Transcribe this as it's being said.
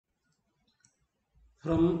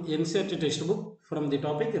From Ncert textbook from the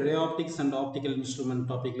topic ray optics and optical instrument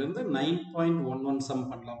topic la irundhu 9.11 sum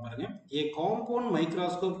pannalam parunga. A compound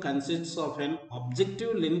microscope consists of an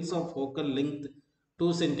objective lens of focal length 2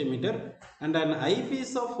 cm and an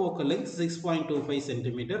eyepiece of focal length 6.25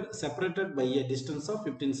 cm separated by a distance of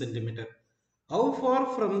 15 cm. How far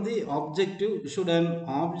from the objective should an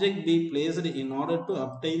object be placed in order to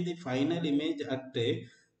obtain the final image at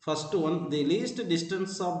first one the least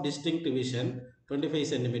distance of distinct vision 25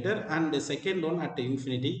 centimeter and the second one at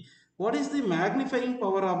infinity? What is the magnifying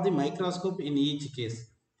power of the microscope in each case?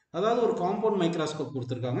 அதாவது ஒரு compound microscope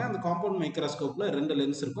கொடுத்துருக்காங்க. அந்த compound மைக்ரோஸ்கோப்ல ரெண்டு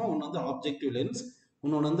lens இருக்கும். ஒன்று வந்து objective lens,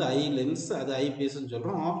 இன்னொன்று வந்து ஐ லென்ஸ், அது ஐ பீஸ்ன்னு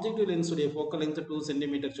சொல்றோம். ஆப்ஜெக்டிவ் லென்ஸ் உடைய ஃபோக்கல் லென்த் 2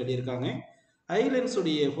 சென்டிமீட்டர் சொல்லியிருக்காங்க. ஐ லென்ஸ்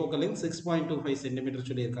உடைய ஃபோக்கல் லென்த் 6.25 சென்டிமீட்டர்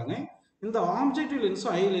சொல்லியிருக்காங்க. இந்த objective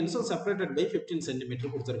லென்ஸும் I லென்ஸும் separated by 15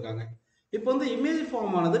 centimetre கொடுத்துருக்காங்க. இப்போ வந்து இமேஜ்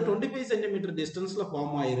ஃபார்ம் ஆனது 25 சென்டிமீட்டர் டிஸ்டன்ஸ்ல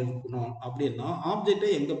ஃபார்ம் ஆயிருக்கணும் அப்படின்னா ஆப்ஜெக்டை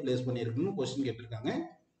எங்க பிளேஸ் பண்ணியிருக்கணும் கொஸ்டின் கேட்டிருக்காங்க.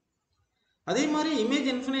 அதே மாதிரி இமேஜ்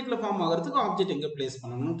இன்ஃபினிட்ல ஃபார்ம் ஆகிறதுக்கு ஆப்ஜெக்ட் எங்க பிளேஸ்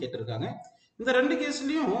பண்ணணும்னு கேட்டிருக்காங்க. இந்த ரெண்டு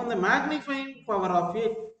கேஸ்லயும் அந்த magnifying power of A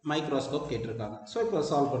microscope கேட்டிருக்காங்க. ஸோ இப்போ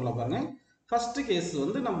சால்வ் பண்ணலாம் பாருங்க. ஃபர்ஸ்ட் கேஸ்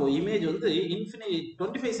வந்து நம்ம இமேஜ் வந்து இன்ஃபினிட்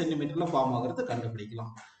 25 சென்டிமீட்டர்ல ஃபார்ம் ஆகிறது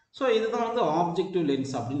கண்டுபிடிக்கலாம். ஸோ இதுதான் வந்து ஆப்ஜெக்டிவ்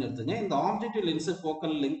லென்ஸ் அப்படின்னு எடுத்துங்க. இந்த objective lens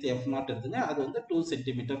focal length F0 எடுத்துங்க. அது வந்து 2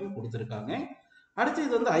 சென்டிமீட்டர்னு கொடுத்துருக்காங்க. அடுத்து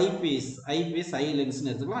இது வந்து ஐபீஸ் ஐ லென்ஸ்னு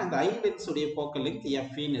எடுத்துக்கலாம். இந்த ஐ லென்ஸ் உடைய ஃபோக்கல் லென்த்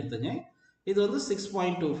FEன்னு எடுத்துங்க. இது வந்து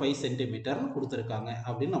 6.25 சென்டிமீட்டர்னு கொடுத்துருக்காங்க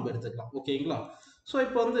அப்படின்னு நம்ம எடுத்துக்கலாம். ஓகேங்களா? ஸோ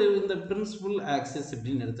இப்போ வந்து இந்த பிரின்சிபல் ஆக்சிஸ்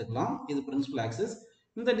இப்படின்னு எடுத்துக்கலாம். இது பிரின்சிபல் ஆக்சிஸ்.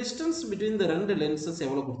 இந்த டிஸ்டன்ஸ் பிட்வீன் இந்த ரெண்டு லென்சஸ்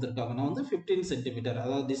எவ்வளவு கொடுத்துருக்காங்கன்னா வந்து 15 சென்டிமீட்டர்.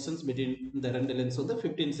 அதாவது டிஸ்டன்ஸ் பிட்வீன் இந்த ரெண்டு லென்ஸ் வந்து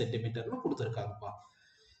 15 சென்டிமீட்டர்னு கொடுத்துருக்காங்கப்பா.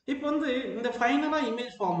 இப்போ வந்து இந்த ஃபைனலா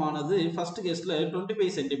இமேஜ் ஃபார்ம் ஆனது ஃபர்ஸ்ட் கேஸ்ல 25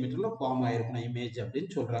 சென்டிமீட்டர்ல ஃபார்ம் ஆயிருக்கணும் இமேஜ் அப்படின்னு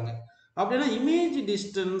சொல்றாங்க. அப்படின்னா இமேஜ்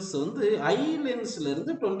டிஸ்டன்ஸ் வந்து ஐ லென்ஸ்ல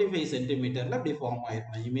இருந்து 25 சென்டிமீட்டர்ல அப்படி ஃபார்ம்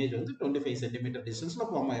ஆயிருக்கணும். இமேஜ் வந்து 25 சென்டிமீட்டர் டிஸ்டன்ஸ்ல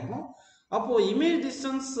ஃபார்ம் ஆயிருக்கணும். அப்போ image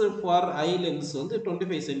distance for I lens வந்து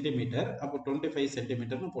 25 சென்டிமீட்டர். அப்போ 25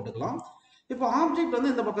 சென்டிமீட்டர்னு போட்டுக்கலாம். இப்போ ஆப்ஜெக்ட்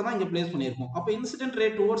வந்து இந்த பக்கம் தான் இங்க பிளேஸ் பண்ணியிருக்கோம். அப்போ இன்சிடென்ட் ரே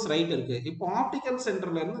டுவர்ட்ஸ் ரைட் இருக்கு. இப்போ ஆப்டிக்கல்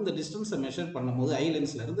சென்டர்ல இருந்து இந்த டிஸ்டன்ஸை மெஷர் பண்ணும்போது ஐ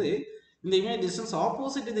லென்ஸ்ல இருந்து இந்த இமேஜ் டிஸ்டன்ஸ்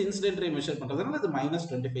ஆப்போசிட் இது இன்சிடென்ட் ரே மெஷர் பண்றதுனால இது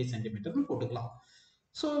 -25 சென்டிமீட்டர்னு போட்டுக்கலாம்.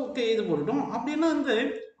 ஸோ ஓகே இது போட்டுட்டோம். அப்படின்னா இந்த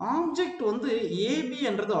ஆப்ஜெக்ட் வந்து ஏபி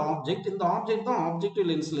என்றது ஆப்ஜெக்ட். இந்த ஆப்ஜெக்ட் தான் ஆப்ஜெக்டிவ்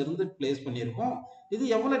லென்ஸ்ல இருந்து பிளேஸ் பண்ணியிருக்கோம். இது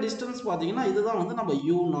எவ்வளவு டிஸ்டன்ஸ் பார்த்தீங்கன்னா இதுதான் வந்து நம்ம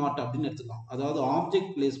U0 அப்படின்னு எடுத்துக்கலாம். அதாவது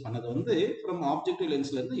ஆப்ஜெக்ட் பிளேஸ் பண்ணது வந்து ஃப்ரம் ஆப்ஜெக்டிவ்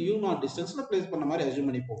லென்ஸ்ல இருந்து U0 டிஸ்டன்ஸ்ல பிளேஸ் பண்ண மாதிரி அஸ்யூம்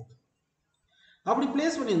பண்ணிப்போம். அப்படி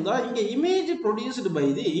பிளேஸ் பண்ணியிருந்தா இங்க இமேஜ் ப்ரொடியூஸ்டு பை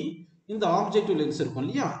தி இந்த ஆப்ஜெக்டிவ் லென்ஸ் இருக்கும்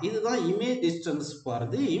இல்லையா, இதுதான் image distance for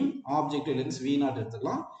the objective lens V0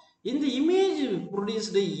 எடுத்துக்கலாம். இந்த image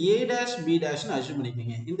produced A' B' assume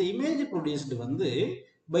பண்ணிக்கோங்க. இந்த இமேஜ் ப்ரொடியூஸ்டு வந்து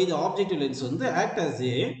பை தி ஆப்ஜெக்டிவ் லென்ஸ் வந்து act as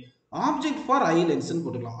a object for I லென்ஸ்னு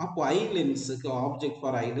போட்டுக்கலாம். அப்போ ஐ லென்ஸுக்கு ஆப்ஜெக்ட்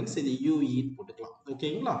ஃபார் ஐ லென்ஸ் இது UE போட்டுக்கலாம்.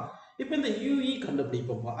 ஓகேங்களா? இப்போ இந்த UE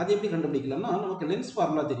கண்டுபிடிப்போம். அது எப்படி கண்டுபிடிக்கலாம்னா நமக்கு லென்ஸ்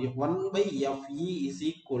ஃபார்முலா தெரியும். 1/FE is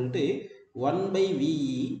equal to 1/VE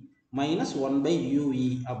minus 1/UE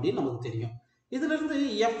அப்படின்னு நமக்கு தெரியும். இதுல இருந்து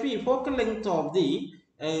FE focal length of the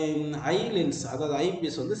I lens அதாவது ஐ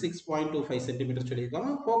பீஸ் வந்து 6.25 சென்டிமீட்டர்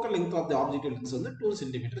சொல்லியிருக்காங்க. Focal length of the objective lens வந்து 2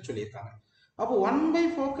 சென்டிமீட்டர் சொல்லியிருக்காங்க. அப்போ 1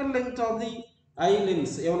 focal length of the I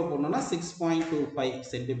lens எவ்வளவு போடணும்னா 6.25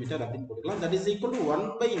 சென்டிமீட்டர் அப்படின்னு போட்டுக்கலாம். That is equal to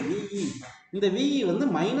 1/VE. இந்த VE வந்து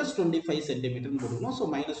 -25 சென்டிமீட்டர் போட்டுக்கணும். ஸோ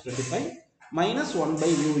 -25 மைனஸ்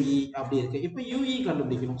 1/UE அப்படி இருக்கு. இப்போ UE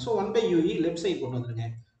கண்டுபிடிக்கணும். ஸோ 1/UE லெஃப்ட் சைடு கொண்டு வந்துருங்க.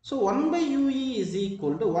 So 1/UE is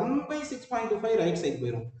equal to 1/6.25 right side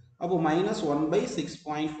போயிடும். அப்போ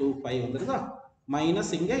 -1/6.25 வந்துருதா,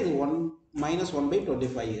 மைனஸ் இங்க இது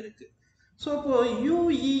 -1/25 இருக்கு. ஸோ இப்போ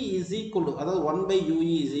UE இஸ் ஈக்குவல் டு அதாவது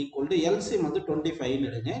 1/UE is equal to LCM வந்து 25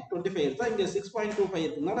 எடுங்க. 25 எடுத்தா இங்க 6.25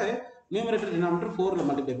 இருக்கிறதுனால நியூமரேட்டர் டினாமினேட்டர் 4ல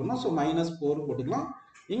மல்டிப்ளை பண்ணோம். ஸோ -4 போட்டுக்கலாம்.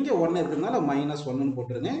 இங்க 1 இருக்கிறதுனால -1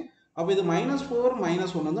 போட்டுருங்க. அப்போ இது -4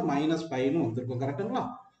 -1 வந்து -5ன்னு வந்திருக்கும். கரெக்டுங்களா?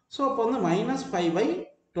 ஸோ அப்போ வந்து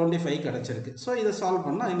 -5/25 கிடைச்சிருக்கு. ஸோ இதை சால்வ்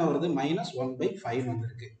பண்ணா என்ன வருது, -1/5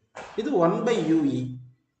 வந்திருக்கு. இது 1/UE.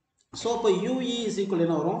 ஸோ இப்போ UE இஸ் ஈக்குவல்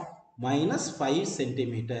என்ன வரும், -5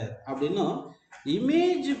 சென்டிமீட்டர். அப்படின்னா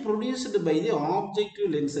image produced by the objective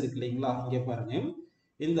lens இருக்கு இல்லைங்களா, இங்க பாருங்க.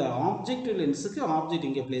 இந்த ஆப்ஜெக்டிவ் லென்ஸுக்கு ஆப்ஜெக்ட்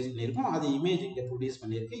இங்க பிளேஸ் பண்ணியிருக்கோம், அது இமேஜ் இங்க ப்ரொடியூஸ்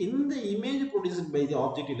பண்ணியிருக்கு. இந்த image produced by the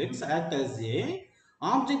objective lens act as a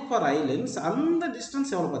object for I lens. அந்த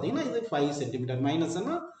டிஸ்டன்ஸ் எவ்வளவு பார்த்தீங்கன்னா இது 5 சென்டிமீட்டர்.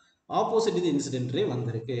 மைனஸ்னா ஆப்போசிட் இது இன்சிடென்ட் ரே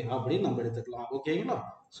வந்திருக்கு அப்படின்னு நம்ம எடுத்துக்கலாம். ஓகேங்களா?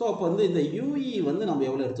 ஸோ அப்போ வந்து இந்த UE வந்து நம்ம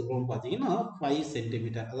எவ்வளோ எடுத்துக்கிறோம் பார்த்தீங்கன்னா 5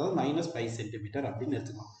 சென்டிமீட்டர், அதாவது -5 சென்டிமீட்டர் அப்படின்னு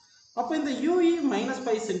எடுத்துக்கலாம். அப்போ இந்த UE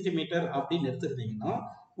 -5 சென்டிமீட்டர் அப்படின்னு எடுத்துருந்தீங்கன்னா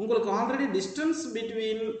உங்களுக்கு ஆல்ரெடி டிஸ்டன்ஸ்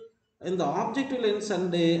பிட்வீன் இந்த objective lens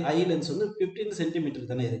and I lens வந்து 15 சென்டிமீட்டர்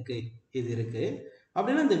தானே இருக்கு. இது இருக்கு.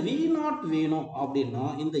 அப்படின்னா இந்த V0 வேணும் அப்படின்னா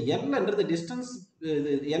இந்த Lன்றது டிஸ்டன்ஸ்,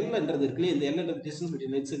 Lன்றது இருக்கு இல்லையா, இந்த Lன்றது டிஸ்டன்ஸ்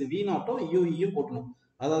பிட்வீன் லென்ஸ், இது V0ம் UE போட்டணும்.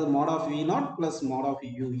 அதாவது mod of V0 plus mod of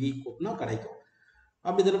UE கூட்டினா கிடைக்கும்.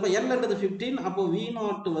 அப்படி தரப்ப Lன்றது 15, அப்போ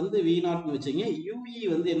V0 வந்து V0ன்னு வச்சுங்க, UE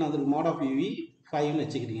வந்து என்ன அது mod of UE 5ன்னு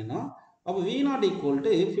வச்சுக்கிட்டீங்கன்னா, அப்போ V0 equal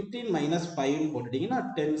to 15 minus 5ன்னு போட்டுட்டீங்கன்னா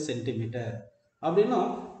 10 centimetre. அப்படின்னா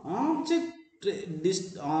ஆப்ஜெக்ட்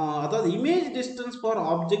அதாவது image distance for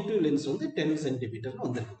objective lens வந்து 10 சென்டிமீட்டர்னு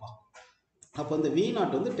வந்திருக்குப்பா. அப்போ இந்த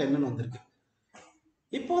V0 வந்து 10ன்னு வந்திருக்கு.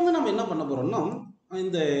 இப்போ வந்து நம்ம என்ன பண்ண போறோம்னா,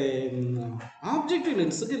 இந்த ஆப்ஜெக்டிவ்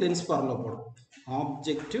லென்ஸுக்கு லென்ஸ் ஃபார்முலா போடுறோம்.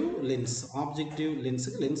 ஆப்ஜெக்டிவ்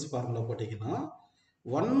லென்ஸுக்கு லென்ஸ் ஃபார்முலா போட்டீங்கன்னா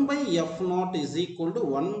 1/f0 is equal to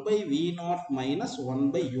 1/v0 minus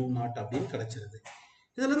 1/u0 அப்படின்னு கிடைச்சிருது.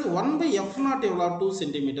 இதுல இருந்து 1/f0 எவ்வளோ 2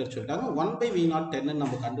 சென்டிமீட்டர் சொல்லிட்டாங்க. 1/v0 10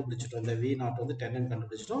 நம்ம கண்டுபிடிச்சிட்டோம். இந்த v0 வந்து 10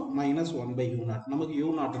 கண்டுபிடிச்சிட்டோம். மைனஸ் 1/u0 நமக்கு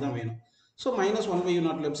u0 தான் வேணும். So minus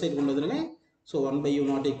 1/u0 left side கொண்டு வந்துருங்க. So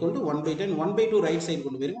 1/u0 equal to 1/10, 1/2 right side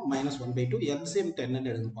கொண்டு போயிருங்க, மைனஸ் 1/2, எல்சிஎம் 10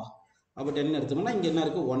 எடுங்கப்பா. அப்போ 10 எடுத்தோம்னா இங்கே என்ன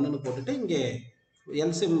இருக்குது 1ன்னு போட்டுட்டு இங்கே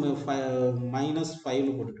எல்சிஎம் மைனஸ்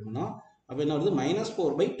 5ன்னு போட்டுட்டோம்னா அப்போ என்ன வருது மைனஸ்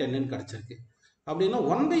 4/10 கிடச்சிருக்கு. அப்படின்னா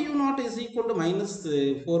 1/u0 is equal to minus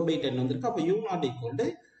 4/10 வந்திருக்கு. அப்போ u0 equal to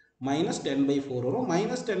மைனஸ் 10/4 வரும்.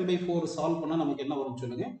 மைனஸ் 10/4 சால்வ் பண்ணால் நமக்கு என்ன வரும்னு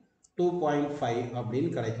சொல்லுங்க, 2.5 அப்படின்னு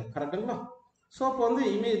கிடைக்கும். கரெக்டுங்களா? ஸோ அப்போ வந்து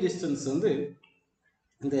இமேஜ் டிஸ்டன்ஸ் வந்து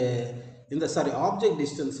இந்த சாரி ஆப்ஜெக்ட்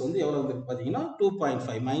டிஸ்டன்ஸ் வந்து எவ்வளோ வந்துருக்கு பார்த்தீங்கன்னா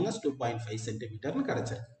 2.5 மைனஸ் 2.5 சென்டிமீட்டர்னு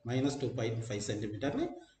கிடச்சிருக்கு. மைனஸ் 2.5 சென்டிமீட்டர்னு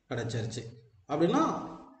கிடச்சிருச்சு. அப்படின்னா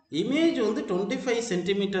இமேஜ் வந்து 25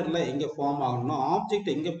 சென்டிமீட்டரில் எங்கே ஃபார்ம் ஆகணும்னா ஆப்ஜெக்ட்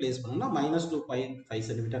எங்கே பிளேஸ் பண்ணணும்னா மைனஸ் 2.5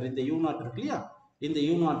 சென்டிமீட்டர். இந்த u0 இருக்கு இல்லையா, இந்த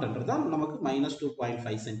u0ன்றதான் நமக்கு மைனஸ்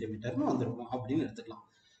 2.5 சென்டிமீட்டர்னு வந்திருக்கும் அப்படின்னு எடுத்துக்கலாம்.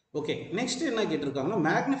 ஓகே, நெக்ஸ்ட் என்ன கேட்டிருக்காங்கன்னா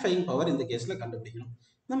மேக்னிஃபையிங் பவர் இந்த கேஸில் கண்டுபிடிக்கணும்.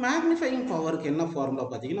 இந்த மேக்னிஃபையிங் பவருக்கு என்ன ஃபார்முலா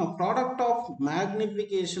பார்த்தீங்கன்னா product of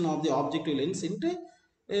magnification of the objective lens into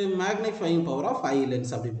magnifying power of I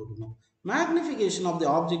lens அப்படி போட்டுக்கணும். Magnification of the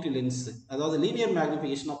objective lens, அதாவது linear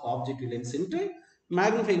magnification of objective lens into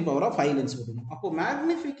magnifying power of I lens போட்டுக்கணும். அப்போ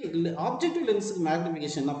objective லென்ஸுக்கு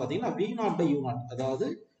magnification என்ன பார்த்தீங்கன்னா V0/u0, அதாவது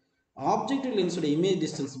objective லென்ஸுடைய image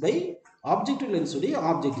distance by objective லென்ஸுடைய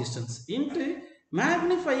object distance into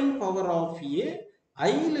magnifying power of ஏ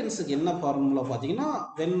ஐ லென்ஸுக்கு என்ன formula பார்த்தீங்கன்னா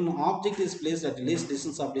when object is placed at least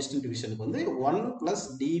distance of distant divisionக்கு வந்து 1 plus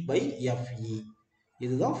d/fe,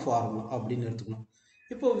 இதுதான் formula அப்படின்னு எடுத்துக்கணும்.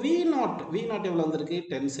 இப்போ V0 எவ்வளோ வந்திருக்கு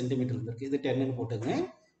 10 சென்டிமீட்டர் வந்திருக்கு, இது 10ன்னு போட்டுங்க.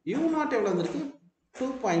 u0 எவ்வளோ வந்திருக்கு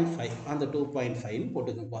 2.5, அந்த 2.5ன்னு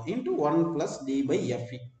போட்டுக்கோப்பா இன்ட்டு 1 plus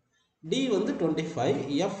d/fe. D வந்து 25,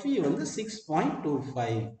 FE வந்து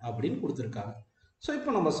 6.25 அப்படின்னு கொடுத்துருக்காங்க. ஸோ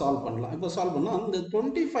இப்போ நம்ம சால்வ் பண்ணலாம். இப்போ சால்வ் பண்ணால் இந்த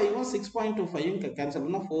 25ம் 6.25ம் கேன்சல்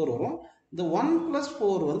பண்ணால் 4 வரும். இந்த 1 +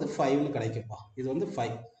 4 வந்து 5ன்னு கிடைக்கும்ப்பா. இது வந்து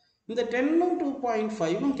 5. இந்த 10ம்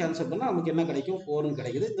 2.5ம் கேன்சல் பண்ணால் நமக்கு என்ன கிடைக்கும் 4ன்னு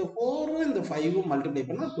கிடைக்குது. இந்த 4ம் இந்த 5ம் மல்டிப்ளை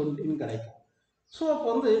பண்ணால் 20ன்னு கிடைக்கும். ஸோ அப்போ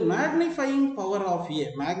வந்து magnifying power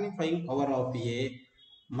of A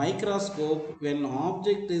microscope when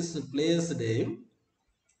object is placed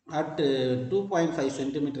at 2.5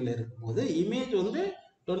 சென்டிமீட்டரில் இருக்கும்போது இமேஜ் வந்து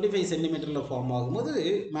 25 சென்டிமீட்டரில் ஃபார்ம் ஆகும்போது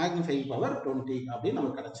மேக்னிஃபையிங் பவர் 20 அப்படின்னு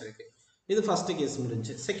நமக்கு கிடச்சிருக்கு. இது ஃபர்ஸ்ட் கேஸ்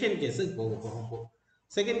முடிஞ்சு. செகண்ட் கேஸுக்கு போக போகிறோம். அப்போ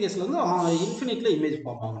செகண்ட் கேஸில் வந்து இன்ஃபினிட்டில் இமேஜ்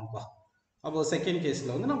ஃபார்ம் ஆகணும்ப்பா. அப்போ செகண்ட்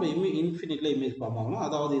கேஸில் வந்து நம்ம இன்ஃபினிட்டில் இமேஜ் ஃபார்ம் ஆகணும்.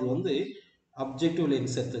 அதாவது இது வந்து அப்ஜெக்டிவ்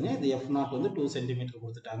லென்ஸ் எடுத்துங்க. இது f0 வந்து 2 சென்டிமீட்டர்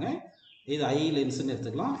கொடுத்துட்டாங்க. இது ஐ லென்ஸ்ன்னு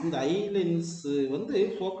எடுத்துக்கலாம். இந்த ஐ லென்ஸ் வந்து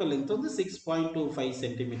ஃபோக்கல் லென்த் வந்து 6.25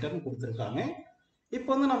 சென்டிமீட்டர்னு கொடுத்துருக்காங்க. இப்போ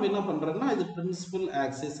வந்து நம்ம என்ன பண்ணுறோம்னா இது பிரின்சிபல்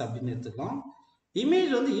ஆக்சிஸ் அப்படின்னு எடுத்துக்கலாம். இமேஜ்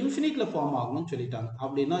வந்து இன்ஃபினிட்டில் ஃபார்ம் ஆகணும்னு சொல்லிட்டாங்க.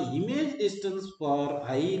 அப்படின்னா image distance for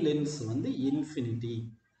I lens வந்து இன்ஃபினிட்டி.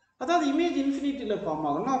 அதாவது இமேஜ் இன்ஃபினிட்டியில் ஃபார்ம்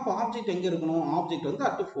ஆகணும்னா அப்போ ஆப்ஜெக்ட் எங்கே இருக்கணும், ஆப்ஜெக்ட் வந்து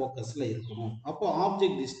அட் ஃபோக்கஸில் இருக்கணும். அப்போ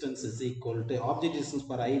object distance is equal to object distance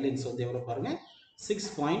for I lens வந்து எவ்வளோ பாருங்க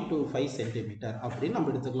 6.25 சென்டிமீட்டர் அப்படின்னு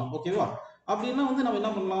நம்ம எடுத்துக்கலாம். ஓகேவா? அப்படின்னா வந்து நம்ம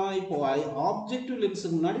என்ன பண்ணலாம், இப்போ ஆப்ஜெக்டிவ்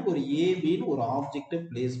லென்ஸுக்கு முன்னாடி ஒரு ஏபின்னு ஒரு ஆப்ஜெக்டை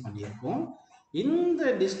பிளேஸ் பண்ணியிருக்கோம். இந்த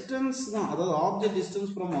டிஸ்டன்ஸ் தான், அதாவது object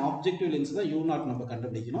distance from objective lens தான் u0 நம்ம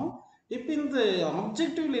கண்டுபிடிக்கணும். இப்போ இந்த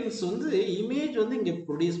ஆப்ஜெக்டிவ் லென்ஸ் வந்து இமேஜ் வந்து இங்கே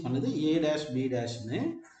ப்ரொடியூஸ் பண்ணுது a', b'.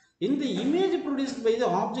 இந்த image produced by the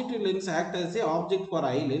objective lens act as a object for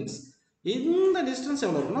I lens. இந்த டிஸ்டன்ஸ்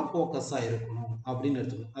எவ்வளோ இருக்குன்னா ஃபோக்கஸாக இருக்கணும் அப்படின்னு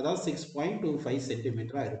எடுத்துக்கணும். அதாவது 6.25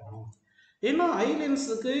 சென்டிமீட்டராக இருக்கணும். ஏன்னா ஐ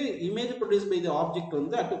லென்ஸுக்கு image produce by the object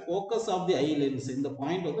வந்து at focus of the I lens, இந்த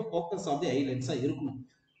பாயிண்ட் வந்து ஃபோக்கஸ் ஆஃப் தி ஐ லென்ஸாக இருக்கணும்.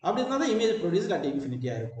 அப்படி இருந்தால் தான் இமேஜ் ப்ரொடியூஸ்ட் அட்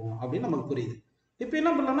இன்ஃபினிட்டியாக இருக்கும் அப்படின்னு நமக்கு புரியுது. இப்போ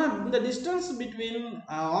என்ன பண்ணலாம்னா இந்த distance between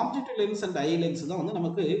objective lens and I lens தான் வந்து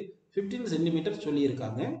நமக்கு 15 சென்டிமீட்டர்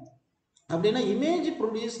சொல்லியிருக்காங்க. அப்படின்னா image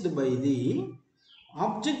produced by the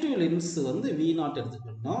objective lens வந்து V0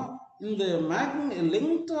 எடுத்துக்கிட்டோம்னா இந்த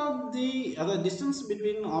length of the other distance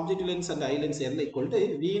between objective lens and eye lens L equal to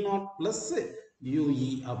V0 plus UE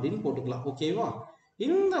அப்படின்னு போட்டுக்கலாம். ஓகேவா?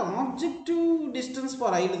 இந்த objective distance for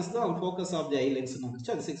eye lens தான் focus of the eye lens வந்துச்சு.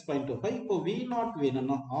 அது 6.25. இப்போ V0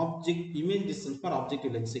 வேணும்னா image distance for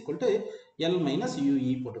objective lens equal to L minus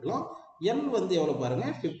UE போட்டுக்கலாம். L வந்து எவ்வளவு பாருங்க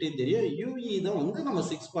 15 தெரியும். UE தான் வந்து நம்ம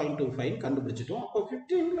 6.25 கண்டுபிடிச்சிட்டோம். அப்போ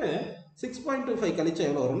 15ல 6.25 கழிச்சா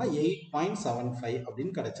எவ்வளவு வரும்னா 8.75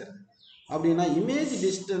 அப்படின்னு கிடைச்சிருது. அப்படின்னா image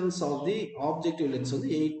distance of the objective lens வந்து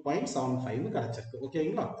 8.75 கிடைச்சிருக்கு.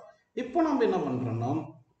 ஓகேங்களா? இப்போ நம்ம என்ன பண்றோம்னா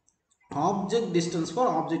object distance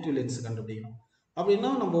for objective lens கண்டுபிடிக்கணும். அப்படின்னா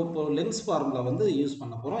நம்ம இப்போ லென்ஸ் ஃபார்முலா வந்து யூஸ்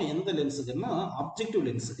பண்ண போறோம். எந்த லென்ஸுக்குன்னா ஆப்ஜெக்டிவ்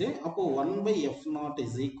லென்ஸுக்கு. அப்போ 1/f0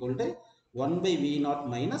 is equal to 1/v0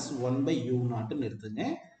 minus 1/u0 எடுத்துங்க.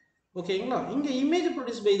 ஓகேங்களா? இங்க image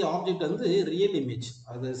produce by the object வந்து ரியல் இமேஜ்.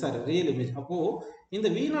 அது சாரி ரியல் இமேஜ். அப்போ இந்த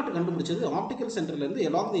V0 கண்டுபிடிச்சது ஆப்டிகல் சென்டர்ல இருந்து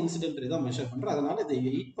along the incident ray தான் மெஷர் பண்றோம். அதனால இது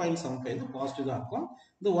 8.75 வந்து பாசிட்டிவ் தான் இருக்கும்.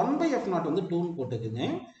 இந்த 1/f0 வந்து 2 ன்னு போட்டுக்குங்க.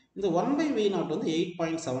 இந்த 1/v0 வந்து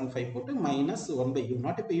 8.75 போட்டு மைனஸ்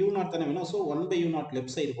 1/u0. இப்போ u0 தானே வேணும். ஸோ 1/u0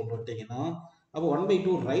 லெஃப்ட் சைடு கொண்டு வந்துட்டீங்கன்னா அப்போ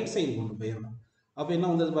 1/2 ரைட் சைடு கொண்டு போயிடணும். அப்போ என்ன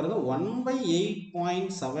வந்தது பாருங்க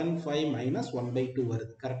 1/8.75 மைனஸ் 1/2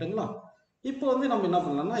 வருது. கரெக்டுங்களா? இப்போ வந்து நம்ம என்ன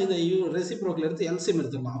பண்ணலாம்னா இதை ரெசிப்ரோக்கல் எடுத்து எல்சிஎம்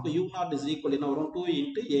எடுத்துக்கலாம். அப்போ u0 is equal என்ன வரும் 2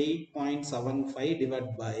 into 8.75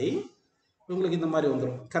 divided by உங்களுக்கு இந்த மாதிரி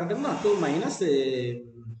வந்துடும். கரெக்டுங்களா? 2 minus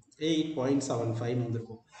 8.75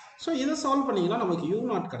 வந்திருக்கும். ஸோ இதை சால்வ் பண்ணீங்கன்னா நமக்கு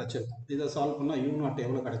u0 கிடைச்சிருக்கும். இதை சால்வ் பண்ணால் u0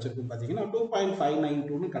 எவ்வளோ கிடைச்சிருக்கும் பார்த்தீங்கன்னா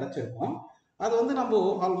 2.592 கிடைச்சிருக்கும். அது வந்து நம்ம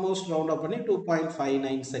ஆல்மோஸ்ட் ரவுண்ட் அப் பண்ணி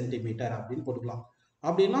 2.59 சென்டிமீட்டர் அப்படின்னு போட்டுக்கலாம்.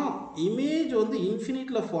 அப்படின்னா இமேஜ் வந்து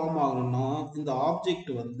இன்ஃபினிட்டில் ஃபார்ம் ஆகணும்னா இந்த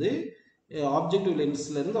ஆப்ஜெக்ட் வந்து ஆப்ஜெக்டிவ்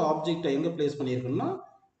லென்ஸ்ல இருந்து ஆப்ஜெக்டை எங்க பிளேஸ் பண்ணியிருக்கோம்னா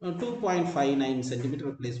 2.59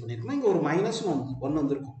 சென்டிமீட்டர் பிளேஸ் பண்ணியிருக்கோம். இங்கே ஒரு மைனஸ் ஒன்று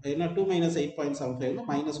வந்திருக்கும். ஏன்னா 2 minus 8.75 வந்து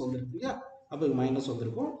மைனஸ் வந்திருக்கு இல்லையா? அப்போ மைனஸ்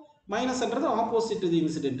வந்திருக்கும். மைனஸ்ன்றது ஆப்போசிட் தி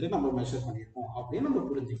இன்சிடென்ட் நம்ம மெஷர் பண்ணியிருக்கோம் அப்படின்னு நம்ம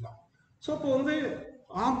புரிஞ்சுக்கலாம். ஸோ இப்போ வந்து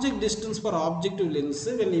object distance for objective lens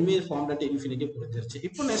when image formed at infinity புரிஞ்சிருச்சு.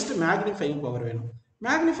 இப்போ நெக்ஸ்ட் மேக்னிஃபைங் பவர் வேணும்.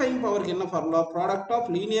 மேக்னிஃபைங் பவருக்கு என்ன formula? Product of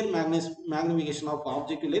linear magnification of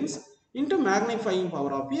objective lens into magnifying power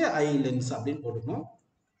of a eye lens அப்படின்னு போட்டுக்கணும்.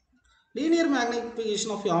 linear magnification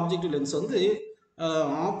of objective lens வந்து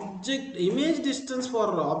object image distance for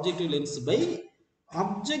objective lens by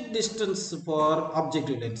object distance for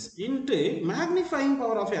objective lens into magnifying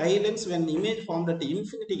power of a eye lens when image formed at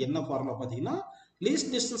infinity என்ன formula பார்த்தீங்கன்னா least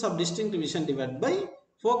distance of distinct vision divided by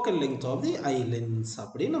focal length of the eye lens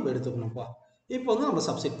அப்படின்னு நம்ம எடுத்துக்கணும்ப்பா. இப்போ வந்து நம்ம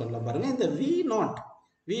substitute பண்ணலாம் பாருங்க. இந்த V0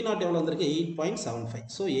 எவ்வளோ வந்திருக்கு 8.75.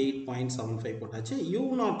 ஸோ 8.75 போட்டாச்சு.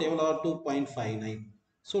 u0 எவ்வளோ 2.59.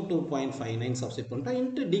 ஸோ 2.59 சப்ஸ்டிட் பண்ணிட்டோம்.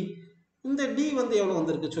 Into D. இந்த டி வந்து எவ்வளோ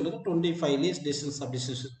வந்திருக்கு சொல்லுங்க 25 least distance of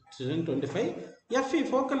distance 25. FE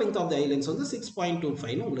focal length of the I lens வந்து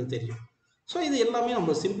 6.25 உங்களுக்கு தெரியும். ஸோ இது எல்லாமே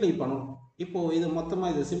நம்ம சிம்பிளை பண்ணணும். இப்போ இது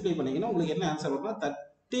மொத்தமாக இதை சிம்பிளை பண்ணிங்கன்னா உங்களுக்கு என்ன ஆன்சர் வரும்னா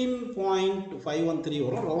 13.513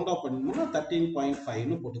 வரும். ரவுண்ட் ஆஃப் பண்ணணும்னா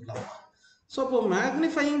 13.5ன்னு போட்டுக்கலாம். ஸோ இப்போ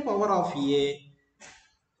magnifying power of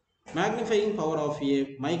a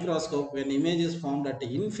microscope when image is formed at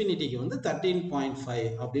infinity வந்து 13.5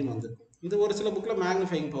 அப்படின்னு வந்திருக்கும். இந்த ஒரு சில புக்ல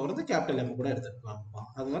மேக்னிஃபையிங் பவர் வந்து கேபிட்டல் எம் கூட எடுத்துக்கலாம்.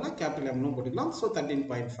 அதனால கேபிட்டல் எம்னு போட்டுக்கலாம். ஸோ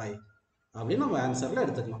 13.5 அப்படின்னு நம்ம ஆன்சர்ல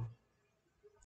எடுத்துக்கலாம்.